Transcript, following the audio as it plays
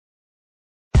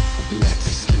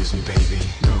Let's excuse me, baby.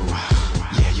 Go,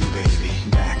 yeah, you baby.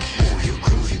 Back, oh, you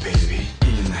groovy, baby.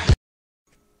 In.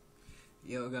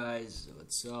 Yo guys,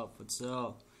 what's up? What's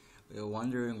up? You're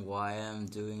wondering why I'm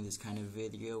doing this kind of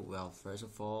video? Well, first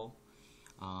of all,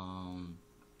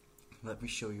 let me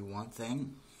show you one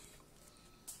thing.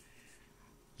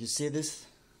 You see this?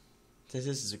 This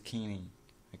is zucchini,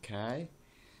 okay?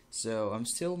 So I'm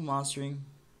still mastering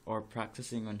or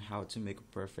practicing on how to make a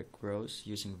perfect roast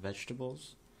using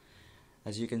vegetables.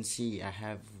 As you can see, I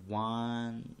have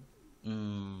one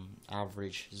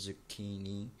average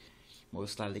zucchini.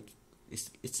 Most likely,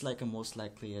 it's like a most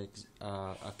likely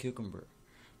a cucumber.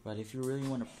 But if you really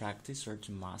want to practice or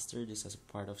to master this as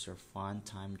a part of your fun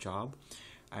time job,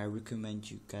 I recommend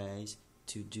you guys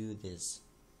to do this.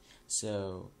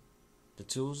 So the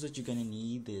tools that you're gonna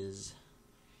need is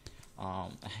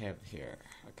I have here,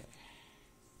 okay.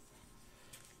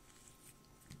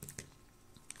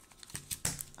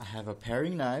 I have a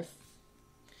paring knife.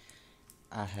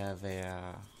 I have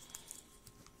a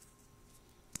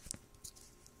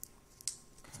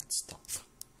stop.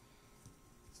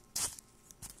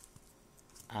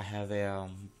 I have a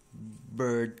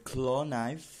bird claw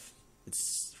knife.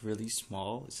 It's really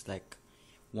small. It's like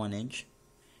 1 inch,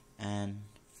 and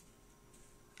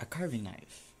a carving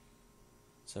knife.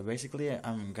 So basically,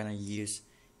 I'm gonna use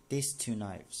these two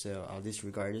knives. So I'll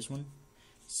disregard this one.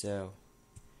 So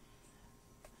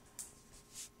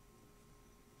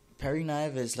paring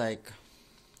knife is like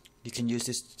you can use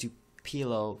this to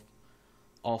peel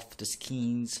off the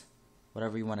skins,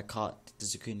 whatever you want to cut the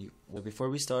zucchini. Well, before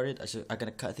we started, I'm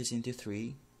gonna cut this into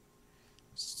 3.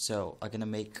 So I'm gonna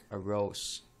make a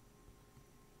roast.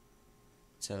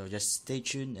 So just stay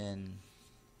tuned and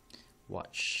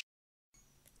watch.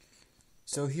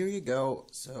 So here you go.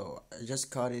 So I just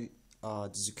cut it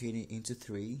the zucchini into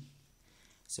 3.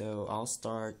 So I'll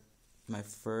start my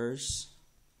first.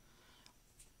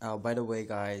 By the way,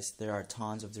 guys, there are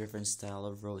tons of different style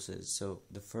of roses. So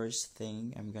the first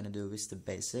thing I'm gonna do is the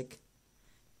basic,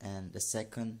 and the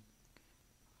second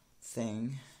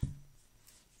thing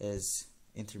is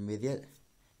intermediate,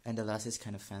 and the last is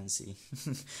kind of fancy.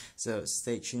 So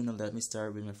stay tuned and let me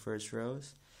start with my first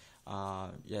rose.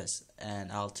 Yes,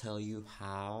 and I'll tell you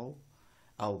how.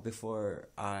 Before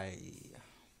I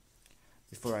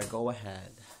go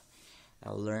ahead, I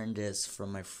learned this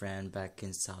from my friend back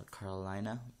in South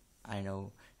Carolina. I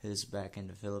know he's back in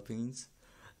the Philippines.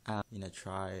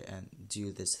 Try and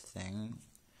do this thing,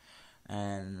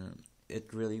 and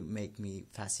it really made me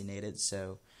fascinated.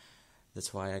 So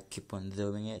that's why I keep on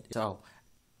doing it. So,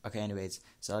 okay, anyways,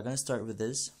 so I'm gonna start with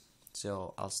this.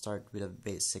 So I'll start with a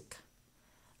basic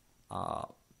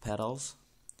petals.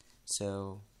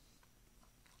 So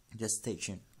just stay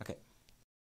tuned. Okay.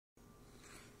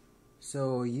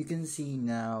 So you can see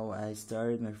now I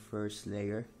started my first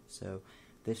layer. So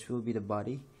this will be the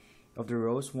body of the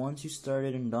rose. Once you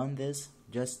started and done this,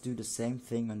 just do the same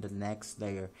thing on the next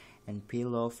layer and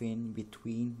peel off in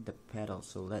between the petals.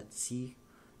 So let's see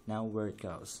now where it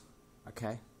goes.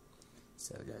 Okay,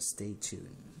 so just stay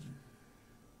tuned.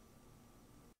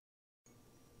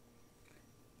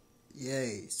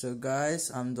 Yay! So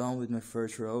guys, I'm done with my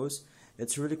first rose.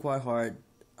 It's really quite hard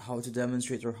how to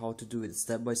demonstrate or how to do it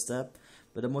step by step,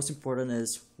 but the most important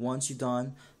is once you're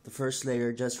done the first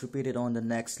layer, just repeat it on the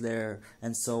next layer,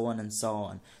 and so on and so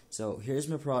on. So here's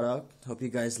my product. Hope you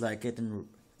guys like it,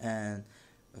 and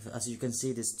as you can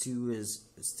see, this too is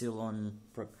still on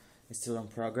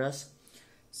progress.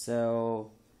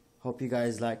 So hope you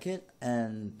guys like it,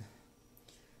 and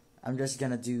I'm just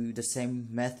gonna do the same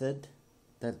method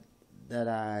that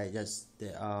I just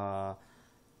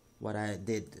what I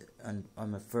did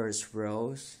on my first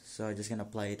rose. So I'm just gonna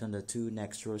apply it on the 2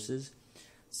 next roses.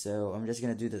 So I'm just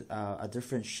gonna do a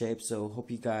different shape. So hope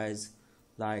you guys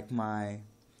like my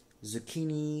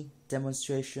zucchini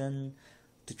demonstration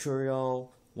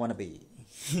tutorial wannabe.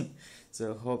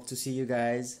 So hope to see you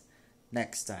guys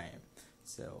next time.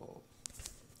 So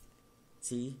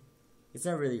see, it's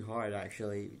not really hard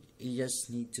actually. You just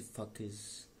need to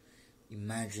focus,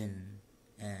 imagine,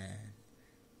 and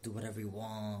do whatever you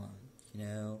want.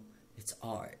 It's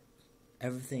art.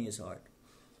 Everything is art.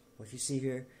 What you see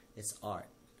here, it's art.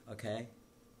 Okay,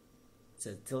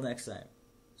 so till next time,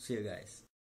 see you guys.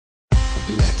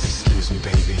 Let's excuse me,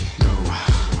 baby. Go,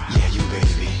 yeah, you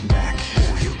baby. Back,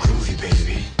 oh, you groovy,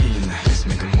 baby. In. Let's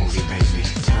make a movie, baby.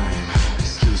 Time,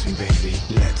 excuse me, baby.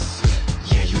 Let's,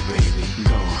 yeah, you baby.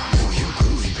 Go, oh, you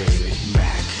groovy, baby.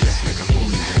 Back, let's make a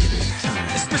movie, baby.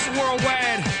 Time. It's Mr.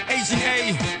 Worldwide, Agent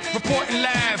A, reporting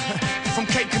live from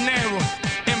Cape Canaveral.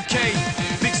 MK,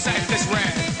 big sight, let's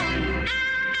ride.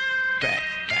 Back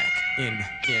in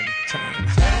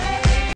time.